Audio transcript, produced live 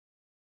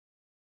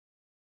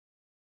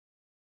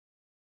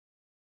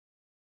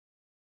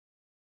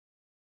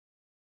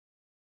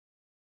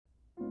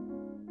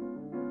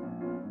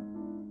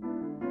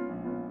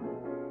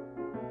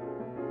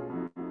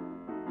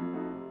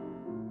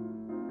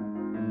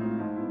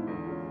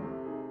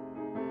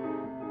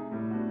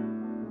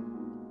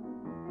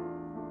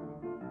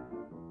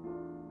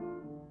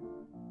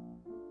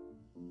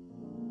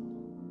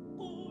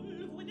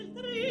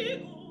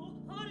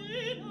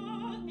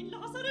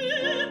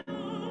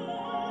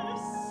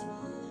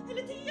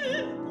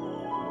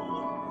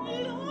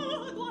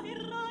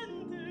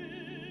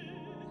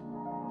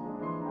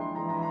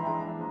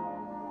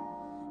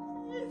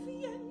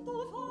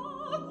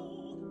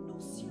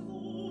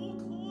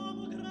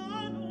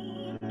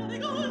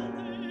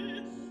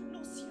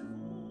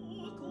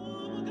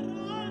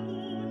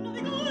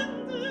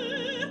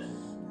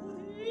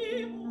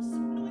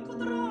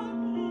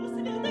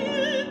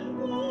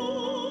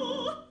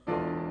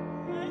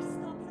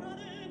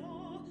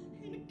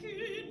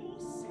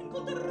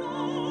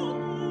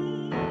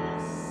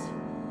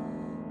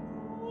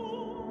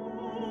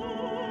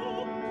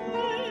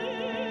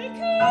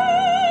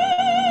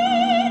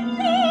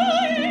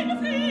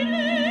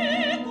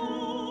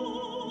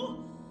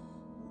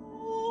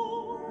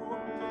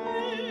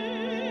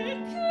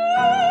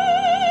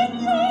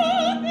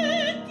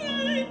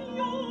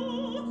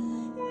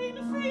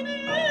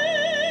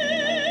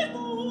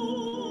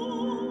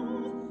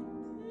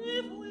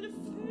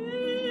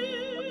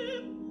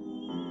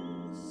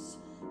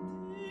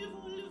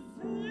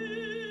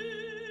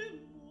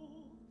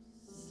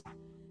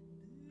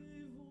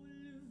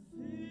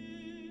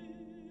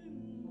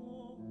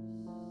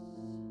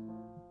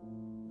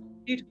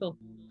beautiful.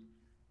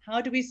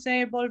 How do we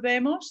say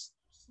volvemos?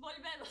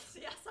 Volvemos,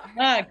 yeah, sorry.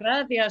 Ah,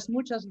 gracias,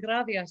 muchas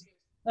gracias.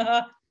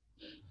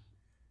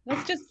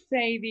 Let's just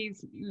say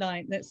these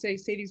lines. Let's say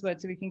these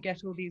words so we can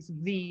get all these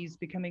V's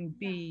becoming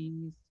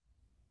B's.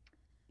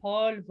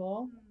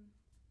 Polvo.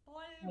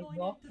 Polvo en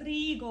el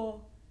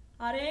trigo,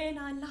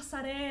 arena en las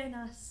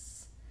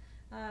arenas,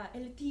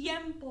 el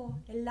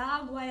tiempo, el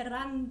agua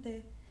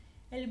errante,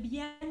 el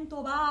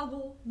viento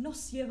vago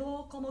nos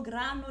llevó como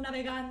grano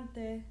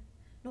navegante,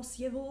 nos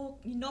llevó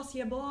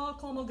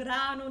como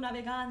grano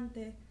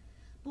navegante.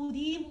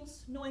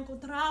 Pudimos no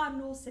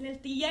encontrarnos en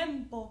el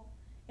tiempo,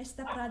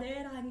 esta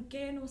pradera en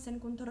que nos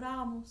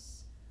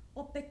encontramos,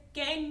 oh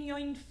pequeño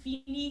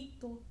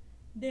infinito,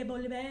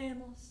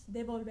 devolvemos.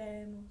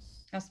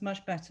 That's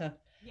much better.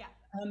 Yeah.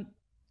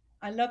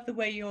 I love the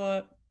way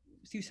you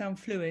sound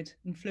fluid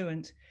and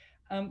fluent.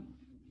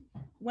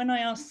 When I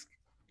ask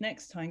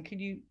next time, could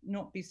you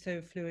not be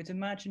so fluid?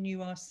 Imagine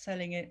you are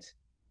selling it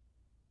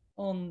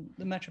on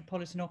the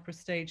Metropolitan Opera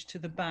stage to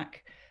the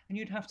back, and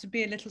you'd have to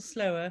be a little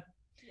slower.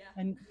 Yeah.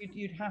 And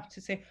you'd have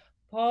to say,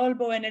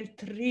 polvo en el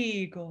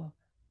trigo,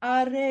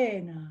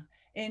 arena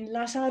en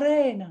las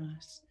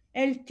arenas,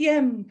 el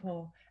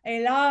tiempo,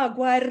 el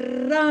agua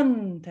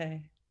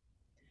errante.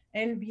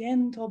 El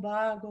viento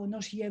vago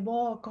nos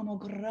llevó como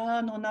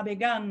grano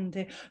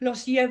navegante,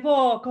 los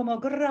llevó como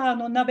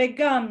grano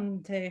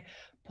navegante.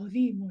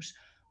 Pudimos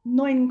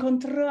no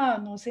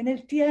encontrarnos en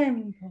el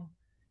tiempo.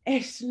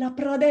 Es la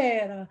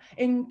pradera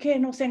en que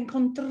nos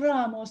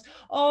encontramos,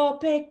 oh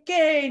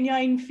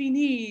pequeña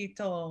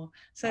infinito.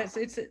 So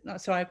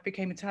so I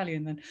became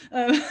Italian then,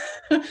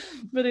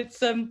 but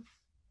it's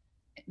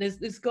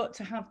there's got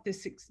to have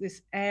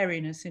this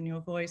airiness in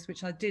your voice,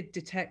 which I did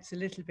detect a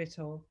little bit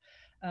of.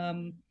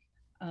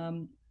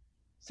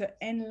 So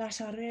en las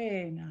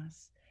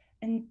arenas,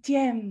 en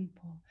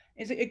tiempo.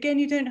 Again,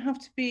 you don't have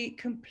to be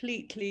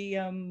completely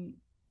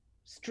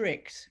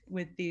strict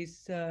with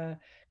these,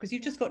 because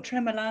you've just got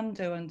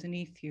tremolando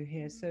underneath you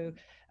here. So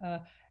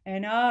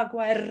en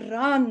agua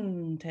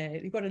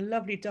errante, you've got a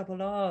lovely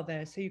double R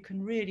there, so you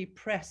can really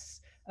press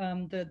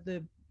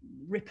the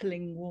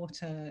rippling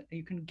water.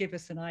 You can give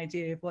us an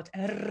idea of what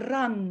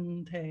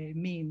errante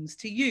means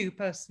to you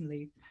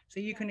personally, so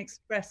you can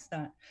express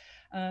that.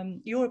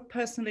 Your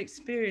personal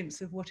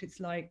experience of what it's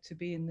like to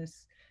be in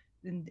this,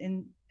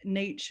 in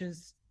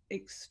nature's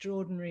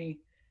extraordinary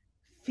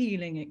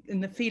feeling, in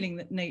the feeling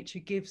that nature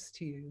gives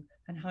to you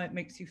and how it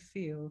makes you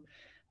feel.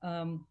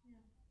 El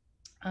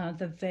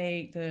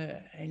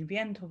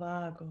viento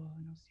vago,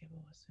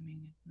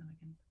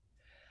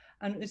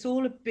 and it's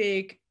all a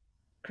big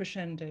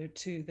crescendo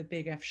to the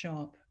big F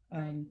sharp.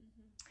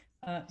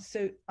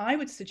 So I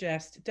would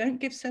suggest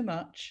don't give so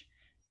much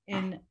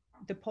in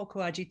the poco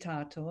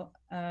agitato.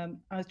 I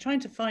was trying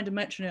to find a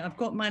metronome. I've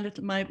got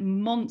my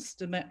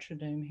monster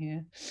metronome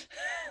here.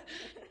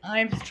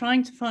 I was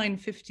trying to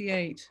find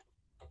 58.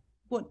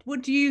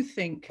 What do you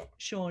think,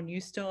 Shawn?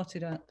 You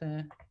started out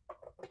there.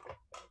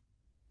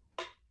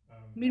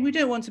 I mean, we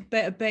don't want to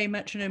obey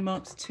metronome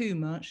marks too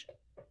much.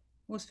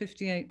 What's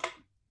 58?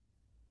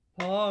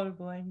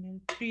 Polvo en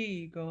el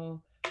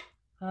trigo,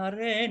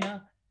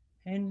 arena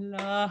en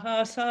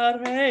las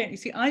arenas. You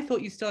see, I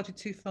thought you started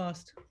too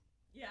fast.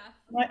 Yeah.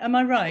 Am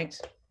I right?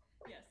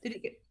 Yes.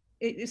 Did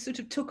it sort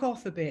of took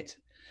off a bit,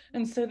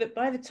 and so that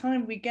by the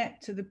time we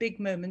get to the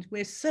big moment,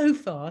 we're so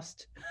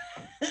fast,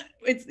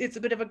 it's a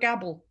bit of a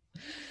gabble.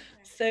 Okay.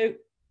 So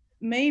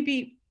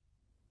maybe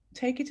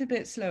take it a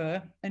bit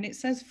slower, and it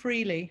says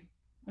freely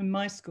in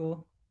my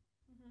score.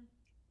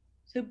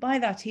 So by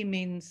that he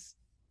means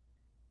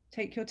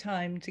take your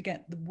time to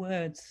get the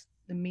words,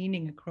 the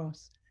meaning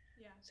across.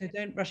 Yeah. So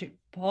don't rush it.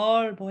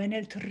 Polvo en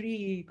el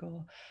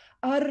trigo,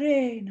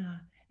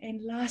 arena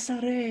en las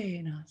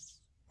arenas.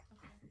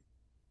 Okay.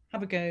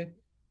 Have a go.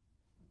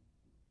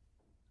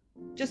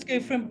 Just go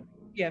from,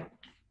 yeah.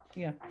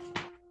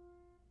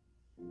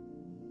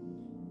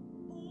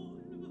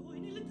 Polvo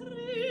en el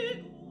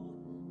trigo,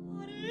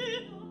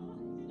 arena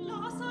en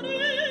las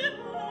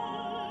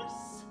arenas,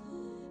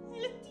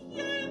 el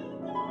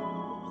tiempo,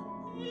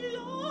 el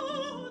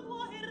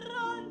agua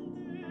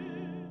errante,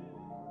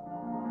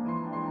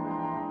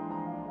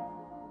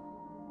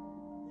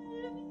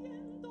 el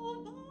viento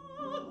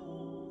vago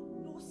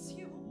nos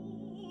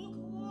llevó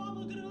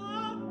como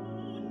grano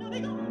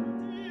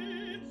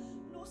navegante,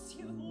 nos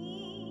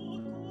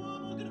llevó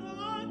como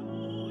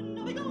grano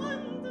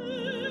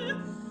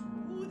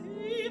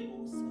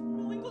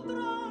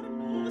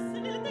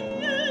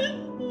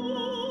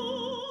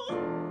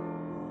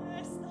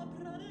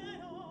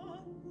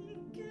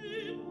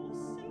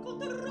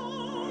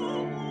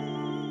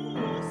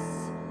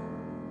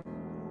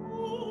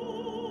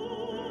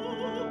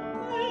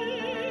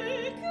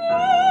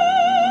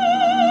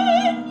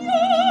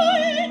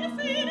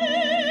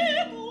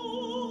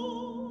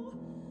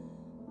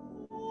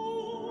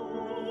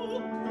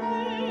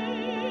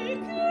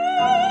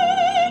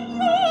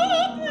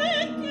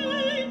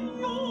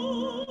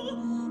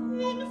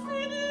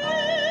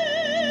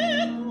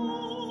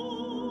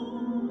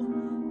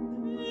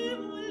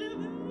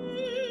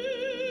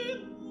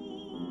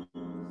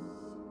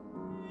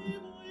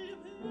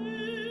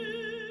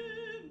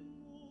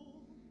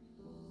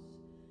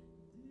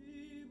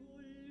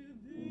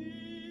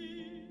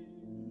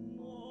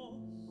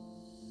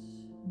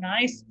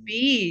Nice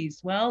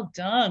bees. Well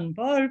done.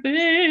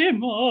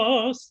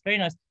 Volvemos. Very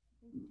nice.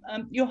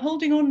 You're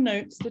holding on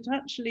notes that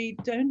actually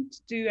don't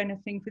do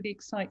anything for the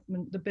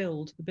excitement, the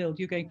build.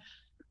 You're going,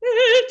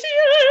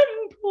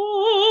 tiempo.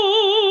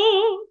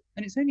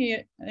 And it's only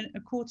a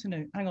quarter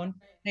note. Hang on,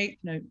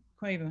 eighth note,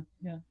 quaver.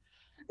 Yeah.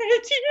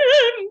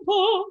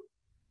 Tiempo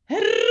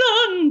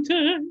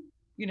errante.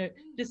 You know,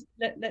 just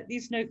let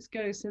these notes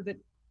go, so that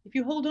if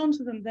you hold on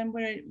to them, then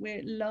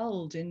we're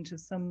lulled into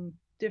some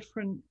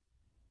different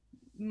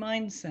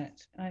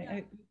mindset.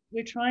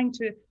 You're trying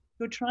to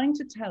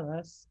tell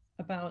us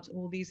about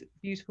all these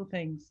beautiful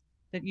things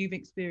that you've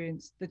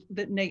experienced,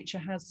 that nature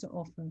has to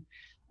offer.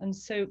 And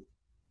so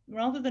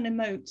rather than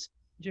emote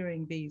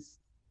during these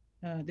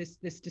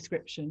this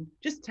description,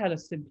 just tell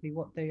us simply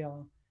what they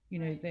are. You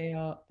know, they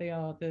are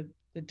the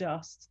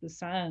dust, the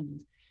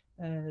sand,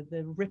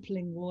 the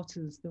rippling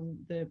waters,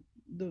 the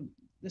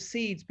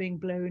seeds being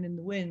blown in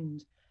the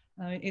wind.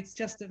 It's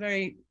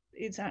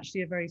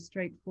actually a very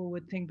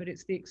straightforward thing, but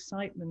it's the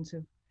excitement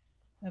of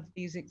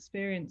these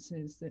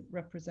experiences that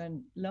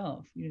represent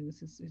love. You know,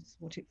 it's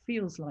what it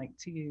feels like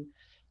to you.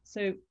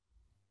 So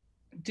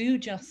do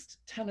just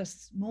tell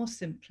us more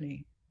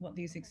simply what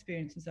these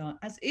experiences are,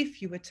 as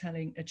if you were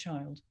telling a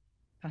child.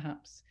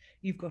 Perhaps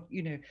you've got,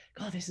 you know,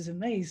 God, this is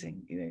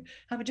amazing. You know,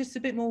 have just a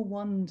bit more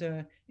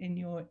wonder in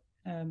your,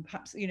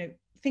 perhaps, you know,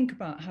 think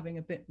about having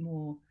a bit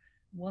more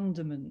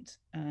wonderment,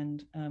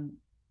 and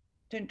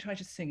don't try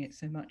to sing it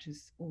so much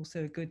is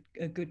also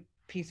a good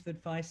piece of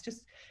advice.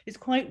 Just, it's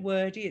quite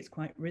wordy, it's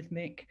quite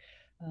rhythmic.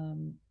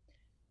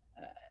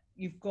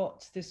 You've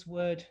got this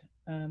word,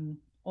 o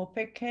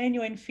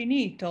pequeño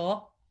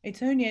infinito.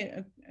 It's only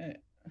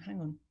hang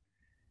on.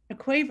 A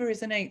quaver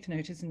is an eighth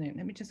note, isn't it?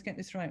 Let me just get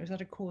this right. Was that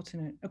a quarter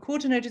note? A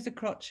quarter note is a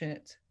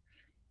crotchet.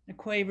 A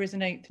quaver is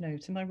an eighth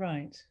note. Am I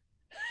right?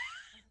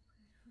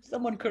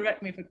 Someone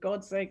correct me, for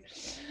God's sake.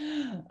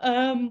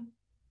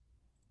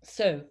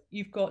 So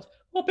you've got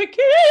o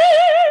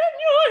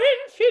pequeño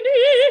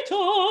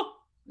infinito.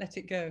 Let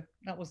it go.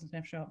 That wasn't an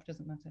F sharp,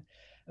 doesn't matter.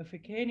 O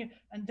pequeño.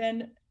 And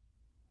then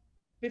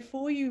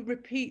before you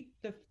repeat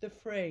the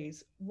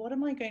phrase, what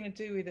am I going to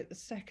do with it the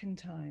second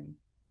time?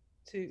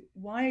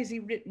 Why has he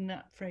written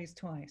that phrase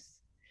twice?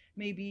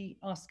 Maybe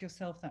ask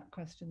yourself that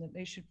question, that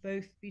they should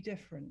both be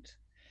different.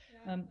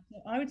 Yeah.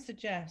 I would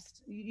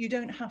suggest, you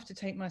don't have to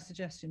take my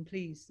suggestion,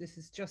 please.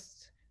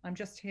 I'm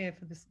just here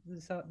for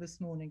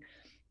this morning.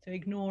 So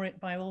ignore it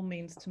by all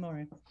means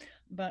tomorrow.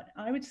 But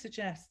I would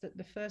suggest that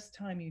the first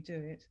time you do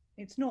it,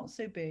 it's not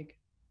so big.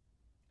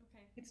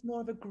 Okay. It's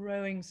more of a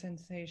growing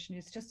sensation.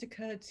 It's just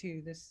occurred to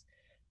you this,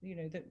 you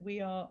know, that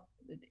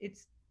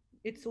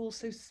it's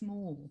also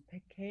small.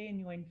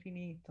 Pequeño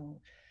infinito.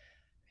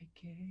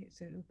 Pequeño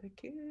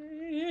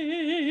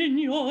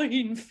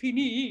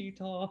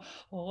infinito.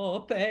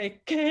 Oh,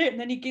 pequeño. And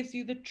then he gives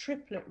you the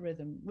triplet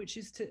rhythm, which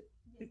is to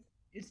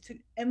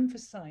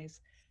emphasize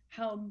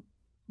how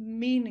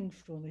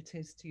meaningful it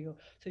is to you.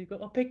 So you've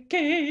got, oh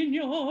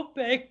pequeño,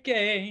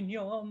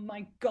 pequeño, oh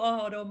my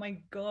God,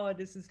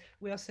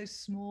 we are so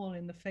small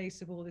in the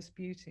face of all this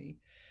beauty.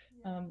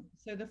 Yeah.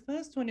 So the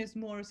first one is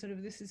more sort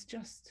of, this is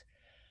just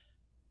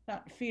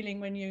that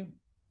feeling when you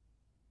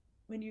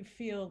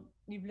feel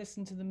you've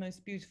listened to the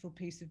most beautiful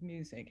piece of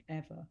music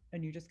ever,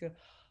 and you just go,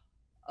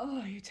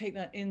 oh, you take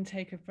that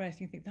intake of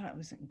breath, you think that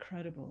was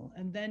incredible,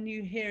 and then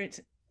you hear it,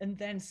 and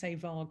then say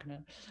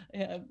Wagner.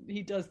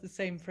 He does the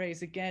same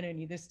phrase again,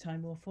 only this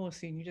time more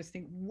forcefully, and you just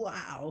think,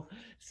 wow.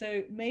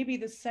 So maybe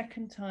the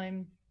second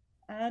time,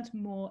 add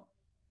more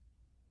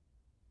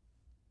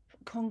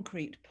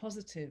concrete,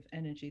 positive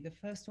energy. The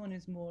first one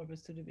is more of a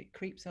sort of, it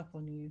creeps up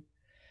on you.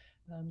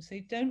 So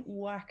you don't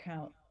whack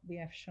out the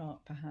F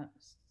sharp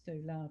perhaps so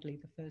loudly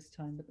the first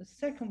time, but the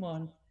second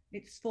one,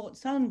 it's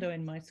sforzando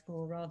in my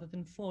score rather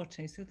than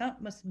forte. So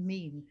that must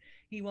mean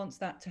he wants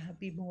that to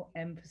be more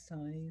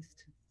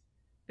emphasized.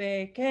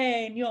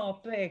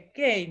 Pequeño,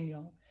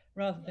 pequeño,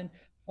 rather than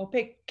o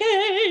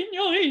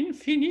pequeño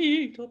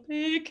infinito,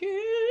 pequeño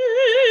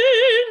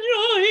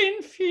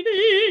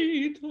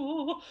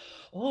infinito,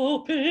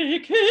 o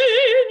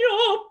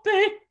pequeño,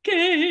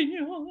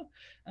 pequeño.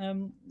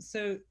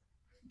 So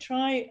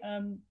try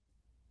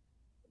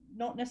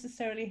not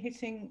necessarily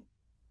hitting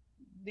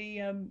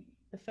the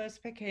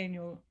first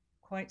pequeño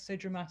quite so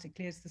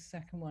dramatically as the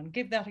second one.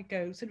 Give that a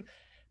go. Sort of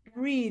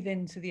breathe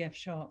into the F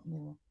sharp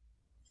more.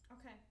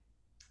 Okay.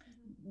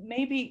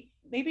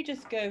 Maybe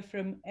just go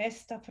from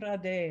esta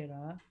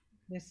pradera,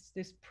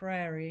 this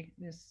prairie,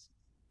 this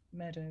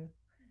meadow.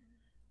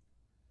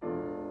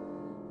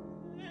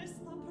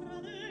 Esta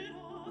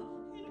pradera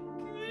en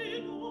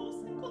que nos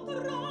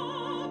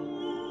encontramos.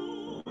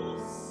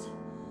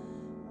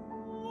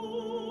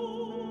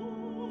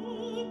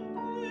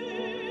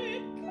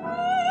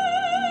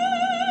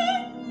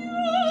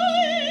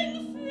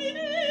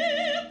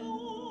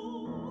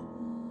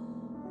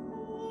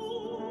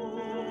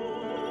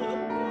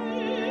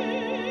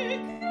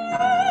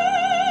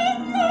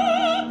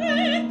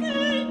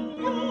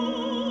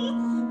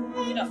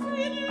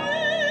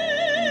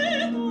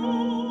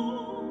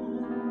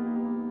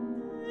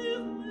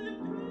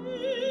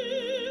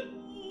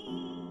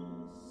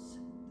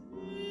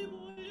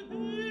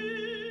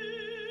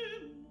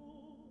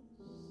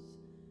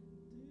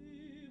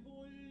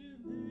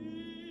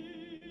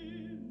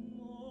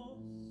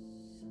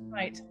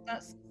 Right.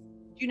 That's,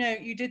 you know,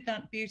 you did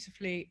that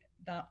beautifully.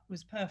 That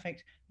was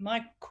perfect.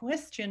 My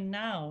question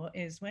now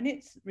is when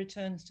it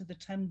returns to the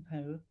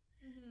tempo,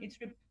 Mm-hmm. it's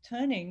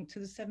returning to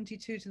the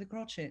 72 to the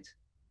crotchet.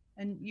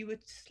 And you were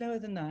slower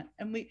than that.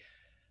 And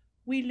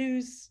we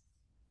lose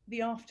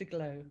the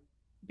afterglow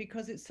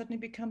because it's suddenly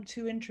become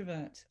too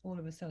introvert all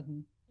of a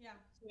sudden. Yeah.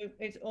 So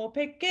it's oh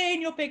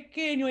pequeño,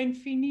 pequeño,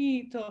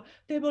 infinito,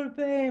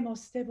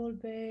 devolvemos,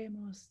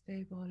 devolvemos,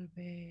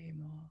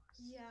 devolvemos.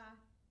 Yeah.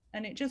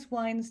 And it just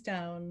winds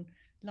down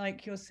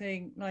like you're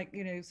saying, like,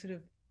 you know, sort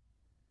of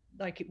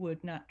like it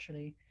would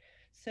naturally.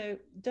 So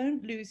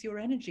don't lose your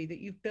energy that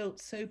you've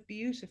built so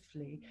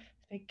beautifully.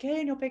 Mm-hmm.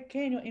 Pequeño,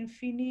 pequeño,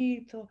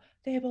 infinito,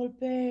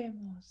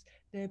 devolvemos,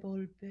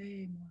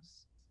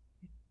 devolvemos.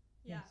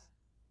 Yeah.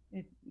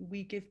 Yes,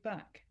 we give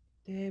back.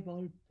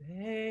 Devolvemos.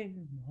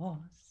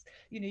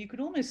 You know, you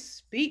could almost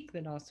speak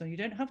the last one. You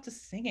don't have to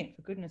sing it,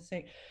 for goodness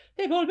sake.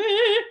 Devolve.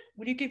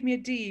 Will you give me a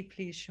D,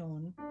 please,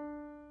 Shawn?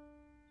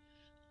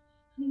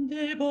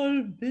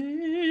 Devolvemos.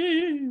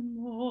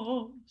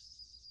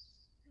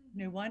 You know,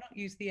 Mm-hmm. why not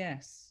use the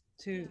S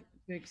Yeah. to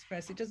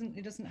express? It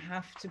doesn't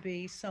have to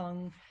be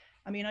sung.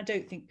 I mean, I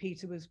don't think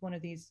Peter was one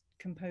of these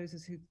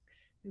composers who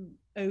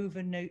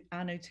over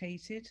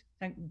annotated.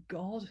 Thank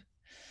God.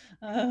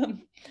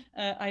 Um,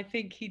 I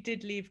think he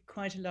did leave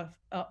quite a lot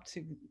up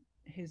to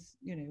his,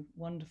 you know,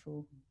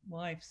 wonderful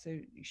wife, so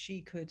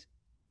she could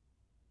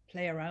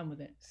play around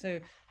with it. So,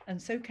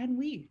 and so can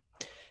we.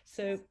 Yeah.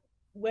 So,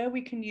 where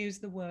we can use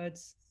the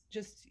words,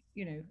 just,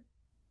 you know,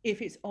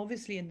 if it's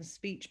obviously in the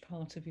speech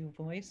part of your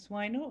voice,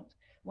 why not?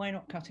 Why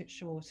not cut it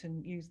short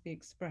and use the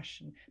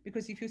expression?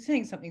 Because if you're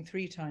saying something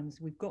three times,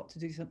 we've got to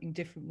do something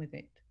different with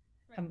it,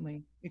 Right. haven't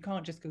we? You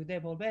can't just go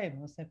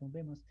devolvemos,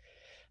 devolvemos.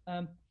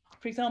 Um,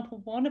 for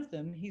example, one of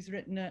them, he's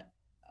written a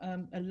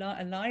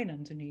line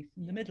underneath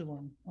in the Yeah. middle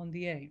one on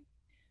the A.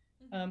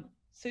 Mm-hmm.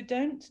 So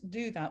don't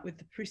do that with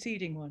the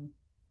preceding one.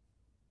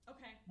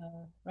 Okay.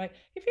 Right.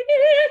 If you need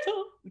it,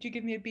 would you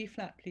give me a B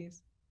flat,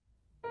 please?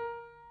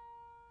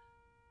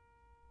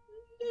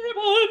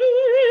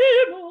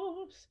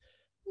 Devolvemos,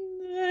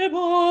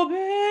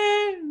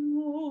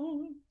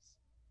 devolvemos,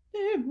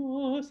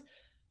 demos,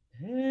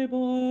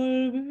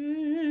 devolvemos.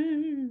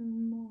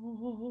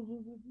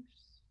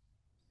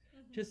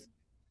 Mm-hmm. Just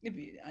if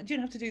you don't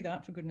have to do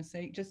that for goodness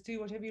sake. Just do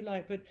whatever you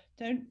like, but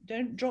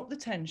don't drop the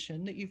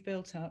tension that you've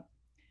built up,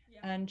 Yeah.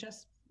 and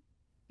just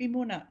be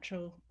more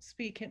natural.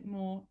 Speak it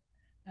more.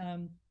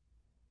 Um,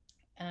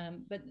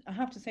 but I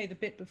have to say the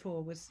bit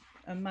before was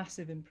a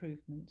massive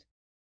improvement.